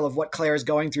portrayal of what Clare is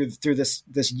going through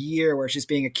this year where she's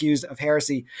being accused of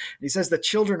heresy. And he says the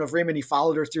children of Rimini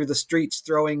followed her through the streets,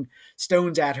 throwing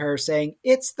stones at her, saying,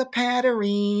 "It's the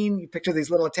paterine." You picture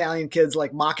these little Italian kids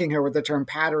like mocking her with the term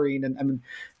paterine, and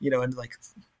like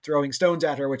throwing stones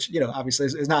at her, which obviously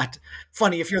is not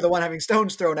funny if you're the one having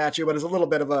stones thrown at you, but is a little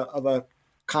bit of a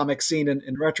comic scene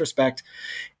in retrospect.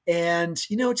 And,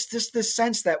 it's just this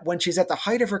sense that when she's at the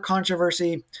height of her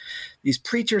controversy, these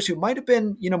preachers who might have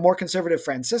been, more conservative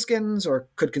Franciscans or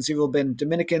could conceivably have been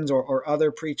Dominicans or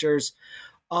other preachers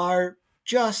are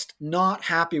just not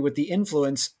happy with the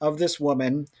influence of this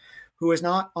woman who is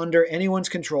not under anyone's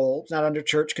control, not under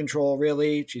church control,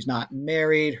 really. She's not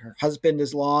married. Her husband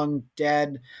is long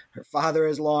dead. Her father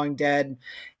is long dead.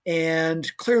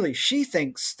 And clearly she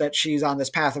thinks that she's on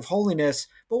this path of holiness,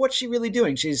 but what's she really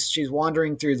doing? She's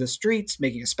wandering through the streets,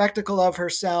 making a spectacle of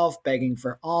herself, begging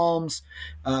for alms,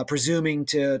 presuming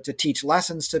to teach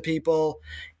lessons to people.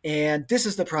 And this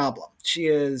is the problem. She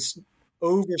is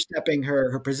overstepping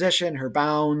her position, her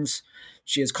bounds.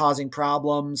 She is causing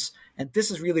problems. And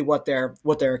this is really what they're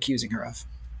accusing her of.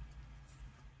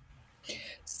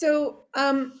 So,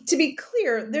 to be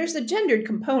clear, there's a gendered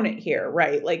component here,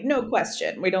 right? Like, no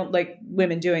question. We don't like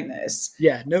women doing this.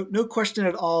 Yeah, no question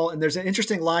at all. And there's an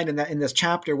interesting line in this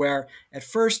chapter where at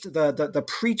first the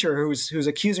preacher who's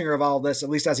accusing her of all this, at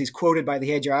least as he's quoted by the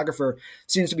hagiographer,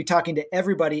 seems to be talking to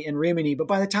everybody in Rimini. But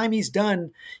by the time he's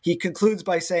done, he concludes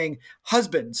by saying,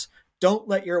 "Husbands, don't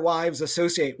let your wives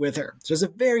associate with her." So there's a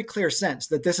very clear sense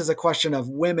that this is a question of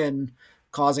women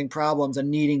causing problems and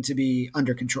needing to be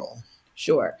under control.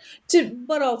 Sure.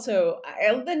 But also,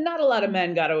 not a lot of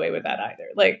men got away with that either.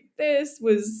 Like, this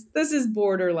is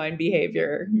borderline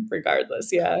behavior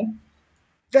regardless. Yeah.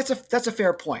 That's a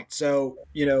fair point. So,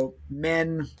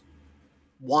 men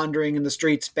wandering in the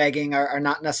streets begging are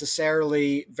not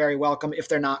necessarily very welcome if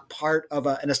they're not part of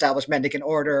an established mendicant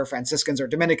order. Franciscans or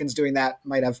Dominicans doing that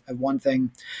might have one thing.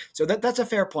 So that's a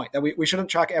fair point, that we shouldn't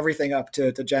chalk everything up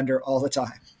to gender all the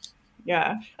time.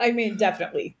 Yeah, I mean,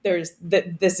 definitely.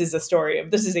 This is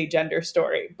a gender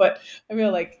story, but I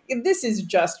feel like this is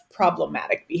just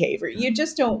problematic behavior. You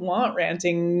just don't want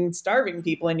ranting, starving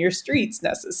people in your streets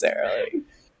necessarily.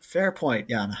 Fair point,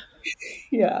 Jana.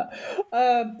 Yeah,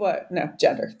 but no,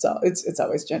 gender. It's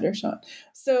always gender, Sean.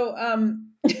 So, I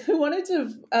wanted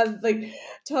to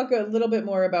talk a little bit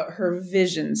more about her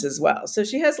visions as well. So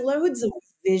she has loads of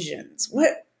visions.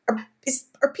 What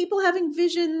are people having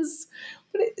visions?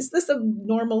 Is this a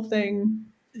normal thing?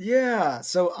 Yeah.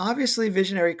 So obviously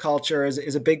visionary culture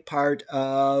is a big part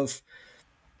of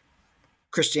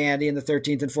Christianity in the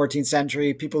 13th and 14th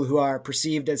century. People who are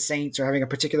perceived as saints or having a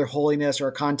particular holiness or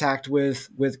a contact with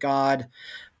God,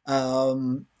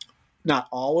 not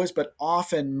always, but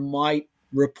often might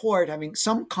report having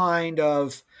some kind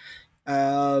of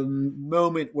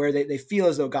moment where they feel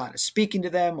as though God is speaking to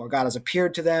them, or God has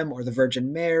appeared to them, or the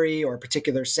Virgin Mary, or a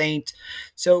particular saint.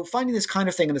 So finding this kind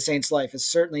of thing in the saint's life is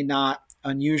certainly not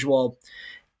unusual.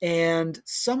 And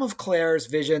some of Clare's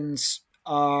visions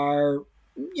are,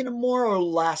 more or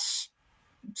less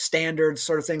standard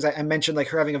sort of things. I mentioned like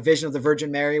her having a vision of the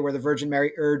Virgin Mary, where the Virgin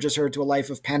Mary urges her to a life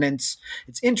of penance.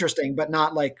 It's interesting, but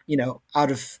not like,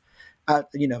 out of,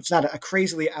 it's not a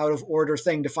crazily out of order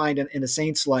thing to find in a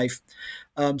saint's life.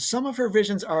 Some of her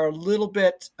visions are a little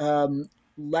bit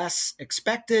less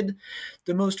expected.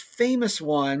 The most famous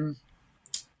one,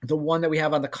 the one that we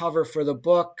have on the cover for the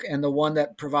book, and the one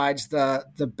that provides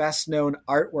the best known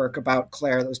artwork about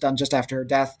Clare that was done just after her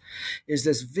death, is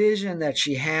this vision that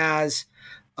she has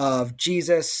of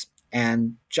Jesus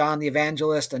and John the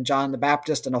Evangelist and John the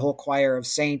Baptist and a whole choir of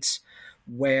saints,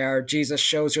 where Jesus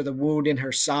shows her the wound in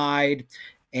her side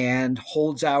and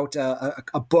holds out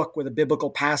a book with a biblical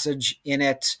passage in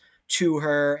it to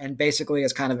her, and basically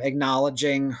is kind of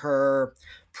acknowledging her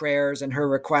prayers and her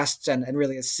requests, and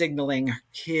really is signaling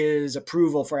his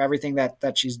approval for everything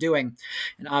that she's doing.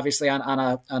 And obviously on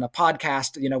a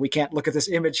podcast, we can't look at this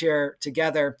image here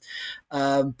together,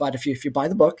 but if you buy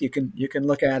the book, you can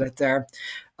look at it there.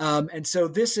 And so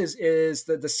this is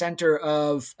the center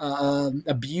of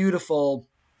a beautiful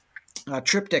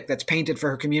triptych that's painted for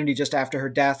her community just after her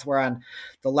death, where on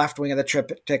the left wing of the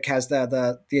triptych has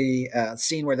the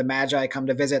scene where the Magi come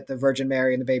to visit the Virgin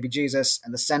Mary and the baby Jesus,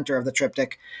 and the center of the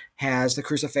triptych has the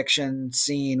crucifixion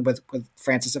scene with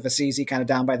Francis of Assisi kind of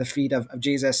down by the feet of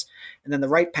Jesus. And then the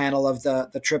right panel of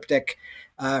the triptych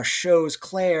shows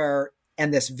Clare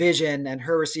and this vision, and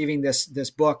her receiving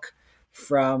this book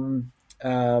from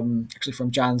John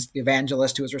the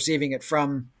Evangelist, who was receiving it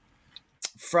from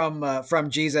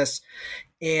Jesus.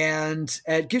 And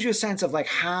it gives you a sense of like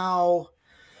how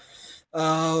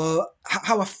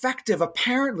effective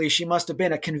apparently she must have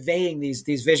been at conveying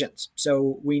these visions.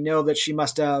 So we know that she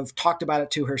must have talked about it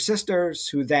to her sisters,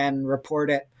 who then report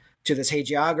it to this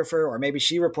hagiographer, or maybe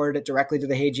she reported it directly to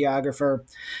the hagiographer,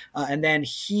 and then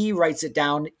he writes it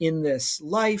down in this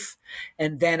life.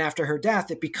 And then after her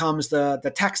death, it becomes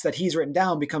the text that he's written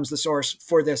down becomes the source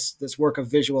for this work of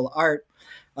visual art.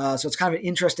 So it's kind of an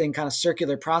interesting kind of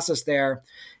circular process there,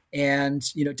 and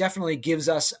definitely gives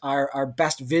us our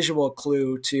best visual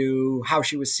clue to how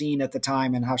she was seen at the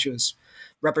time and how she was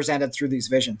represented through these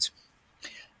visions.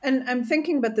 And I'm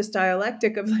thinking about this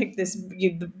dialectic of like this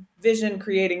the vision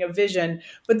creating a vision,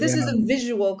 but this is a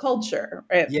visual culture,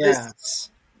 right? Yes.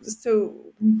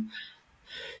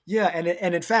 Yeah,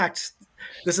 and in fact,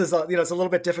 this is it's a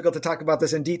little bit difficult to talk about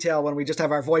this in detail when we just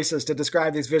have our voices to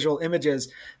describe these visual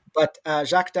images. But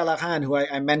Jacques Dalarun, who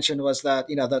I mentioned, was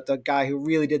the guy who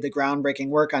really did the groundbreaking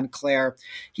work on Clare.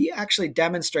 He actually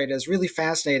demonstrated, it's really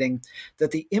fascinating, that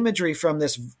the imagery from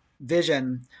this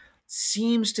vision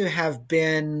seems to have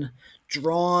been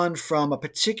drawn from a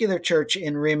particular church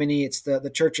in Rimini. It's the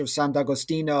Church of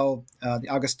Sant'Agostino, the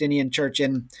Augustinian church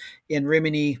in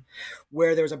Rimini,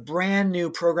 where there was a brand new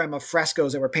program of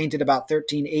frescoes that were painted about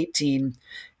 1318.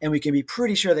 And we can be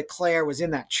pretty sure that Clare was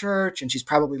in that church, and she's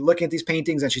probably looking at these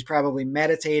paintings, and she's probably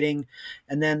meditating.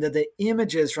 And then the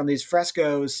images from these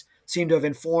frescoes seem to have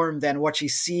informed then what she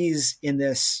sees in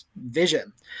this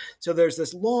vision. So there's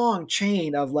this long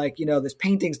chain of this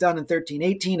paintings done in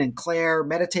 1318 and Clare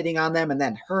meditating on them, and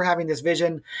then her having this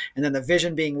vision, and then the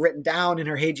vision being written down in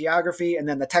her hagiography, and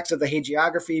then the text of the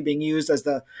hagiography being used as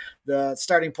the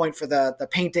starting point for the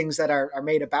paintings that are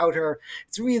made about her.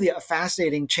 It's really a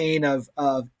fascinating chain of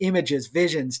images,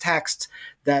 visions, texts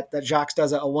that Jacques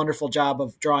does a wonderful job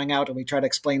of drawing out, and we try to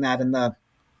explain that in the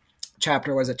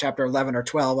chapter 11 or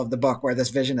 12 of the book where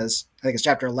this vision is, I think it's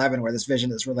chapter 11 where this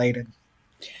vision is related.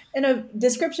 And a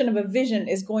description of a vision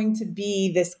is going to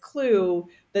be this clue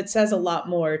that says a lot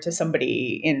more to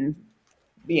somebody in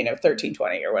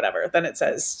 1320 or whatever than it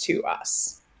says to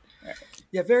us. Right.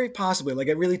 Yeah, very possibly. Like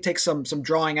it really takes some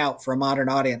drawing out for a modern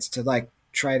audience to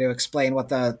try to explain what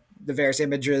the various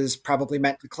images probably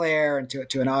meant to Clare and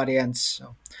to an audience.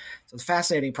 So it's a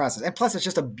fascinating process. And plus, it's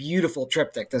just a beautiful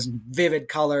triptych. There's vivid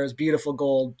colors, beautiful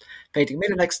gold painting.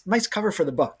 Made a nice cover for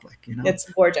the book. It's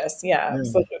gorgeous. Yeah,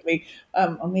 absolutely.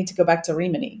 I'll need to go back to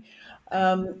Rimini.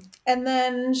 And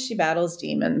then she battles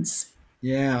demons.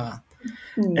 Yeah.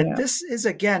 And this is,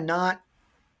 again, not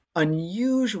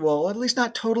unusual, at least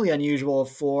not totally unusual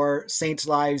for saints'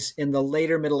 lives in the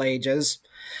later Middle Ages.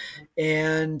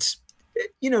 And,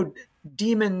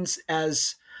 demons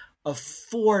as a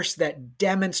force that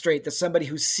demonstrate that somebody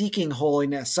who's seeking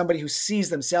holiness, somebody who sees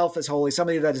themselves as holy,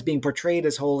 somebody that is being portrayed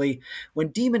as holy, when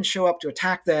demons show up to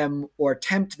attack them or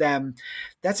tempt them,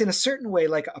 that's in a certain way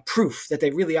like a proof that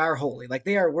they really are holy, like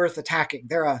they are worth attacking.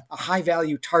 They're a high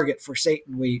value target for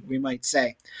Satan, we might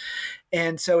say.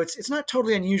 And so it's not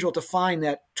totally unusual to find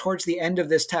that towards the end of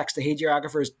this text, the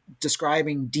hagiographer is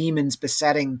describing demons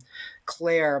besetting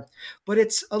Clare. But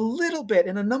it's a little bit,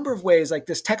 in a number of ways, like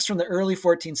this text from the early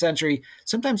 14th century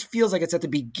sometimes feels like it's at the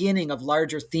beginning of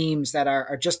larger themes that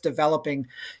are just developing.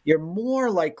 You're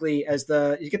more likely, as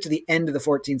you get to the end of the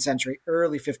 14th century,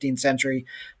 early 15th century,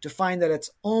 to find that it's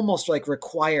almost like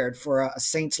required for a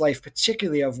saint's life,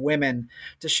 particularly of women,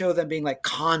 to show them being like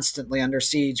constantly under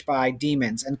siege by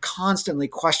demons and constantly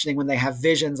questioning when they have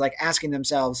visions, like asking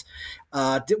themselves,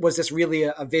 was this really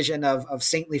a vision of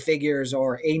saintly figures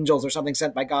or angels or something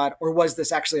sent by God? Or was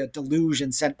this actually a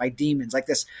delusion sent by demons? Like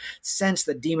this sense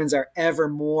that demons are ever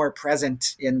more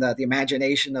present in the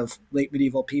imagination of late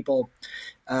medieval people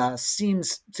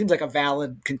seems like a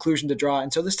valid conclusion to draw.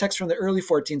 And so this text from the early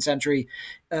 14th century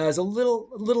is a little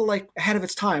like ahead of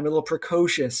its time, a little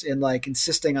precocious in like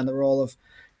insisting on the role of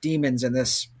demons in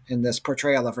this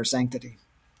portrayal of her sanctity.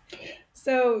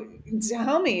 So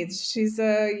tell me, she's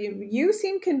you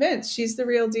seem convinced she's the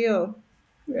real deal.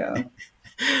 Yeah.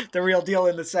 The real deal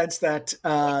in the sense that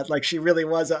like she really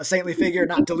was a saintly figure,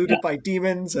 not deluded by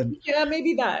demons. And yeah,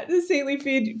 maybe that. The saintly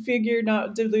figure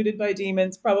not deluded by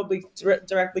demons, probably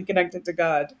directly connected to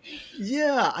God.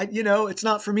 Yeah, it's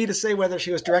not for me to say whether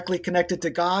she was directly connected to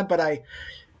God, but I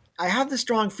have this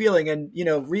strong feeling, and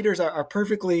readers are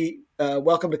perfectly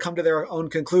welcome to come to their own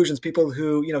conclusions. People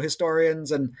who,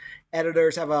 historians and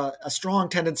editors have a strong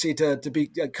tendency to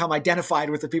become identified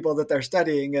with the people that they're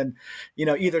studying, and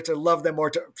either to love them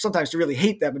or to sometimes to really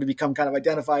hate them and to become kind of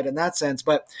identified in that sense.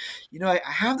 But I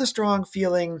have the strong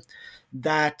feeling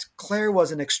that Clare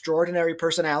was an extraordinary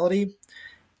personality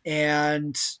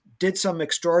and did some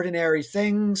extraordinary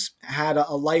things, had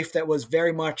a life that was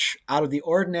very much out of the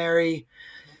ordinary.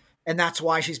 And that's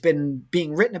why she's been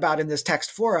being written about in this text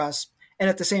for us. And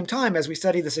at the same time, as we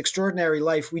study this extraordinary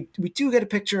life, we do get a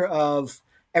picture of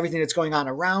everything that's going on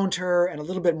around her and a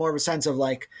little bit more of a sense of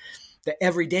like the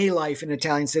everyday life in an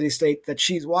Italian city-state that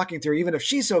she's walking through. Even if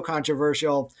she's so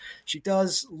controversial, she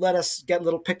does let us get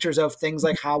little pictures of things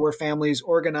like how were families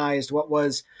organized, what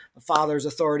was a father's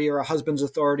authority or a husband's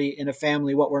authority in a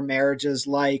family, what were marriages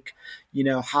like,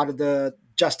 how did the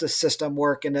justice system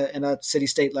work in a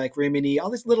city-state like Rimini, all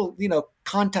these little,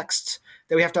 contexts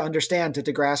that we have to understand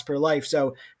to grasp her life.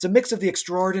 So it's a mix of the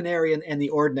extraordinary and the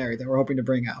ordinary that we're hoping to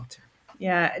bring out.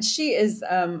 Yeah, she is,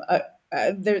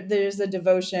 there's a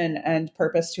devotion and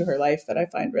purpose to her life that I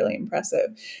find really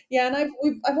impressive. Yeah, and I've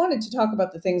wanted to talk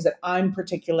about the things that I'm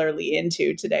particularly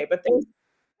into today, but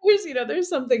there's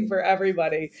something for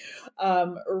everybody.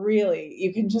 Really,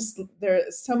 you can there are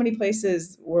so many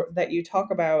places that you talk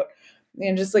about,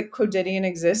 just like quotidian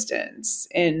existence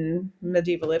in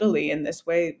medieval Italy in this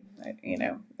way,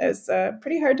 is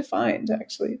pretty hard to find,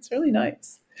 actually. It's really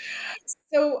nice.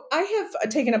 So I have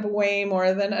taken up way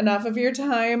more than enough of your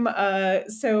time.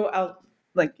 So I'll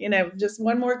just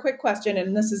one more quick question,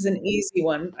 and this is an easy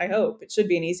one. I hope it should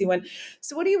be an easy one.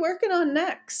 So what are you working on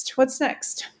next? What's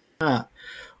next?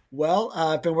 Well,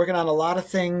 I've been working on a lot of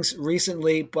things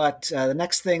recently, but the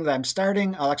next thing that I'm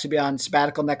starting, I'll actually be on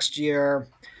sabbatical next year.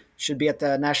 Should be at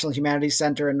the National Humanities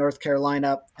Center in North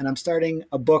Carolina. And I'm starting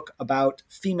a book about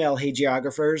female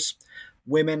hagiographers,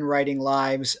 women writing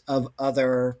lives of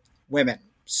other women.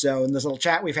 So in this little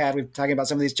chat we've had, we've been talking about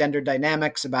some of these gender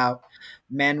dynamics, about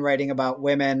men writing about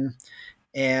women.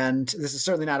 And this is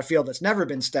certainly not a field that's never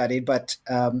been studied, but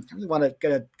I really want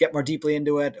to get more deeply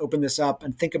into it, open this up,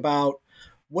 and think about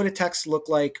what a text look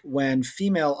like when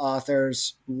female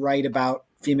authors write about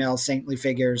female saintly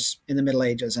figures in the Middle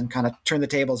Ages and kind of turn the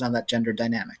tables on that gender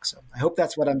dynamic. So I hope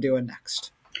that's what I'm doing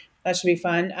next. That should be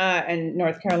fun. And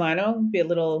North Carolina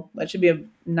that should be a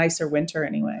nicer winter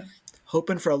anyway.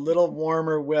 Hoping for a little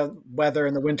warmer weather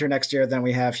in the winter next year than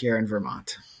we have here in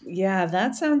Vermont. Yeah,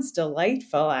 that sounds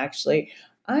delightful, actually.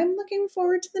 I'm looking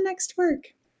forward to the next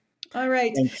work. All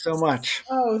right. Thanks so much.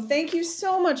 Oh, thank you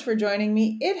so much for joining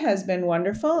me. It has been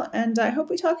wonderful, and I hope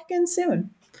we talk again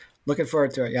soon. Looking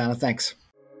forward to it, Jana. Thanks.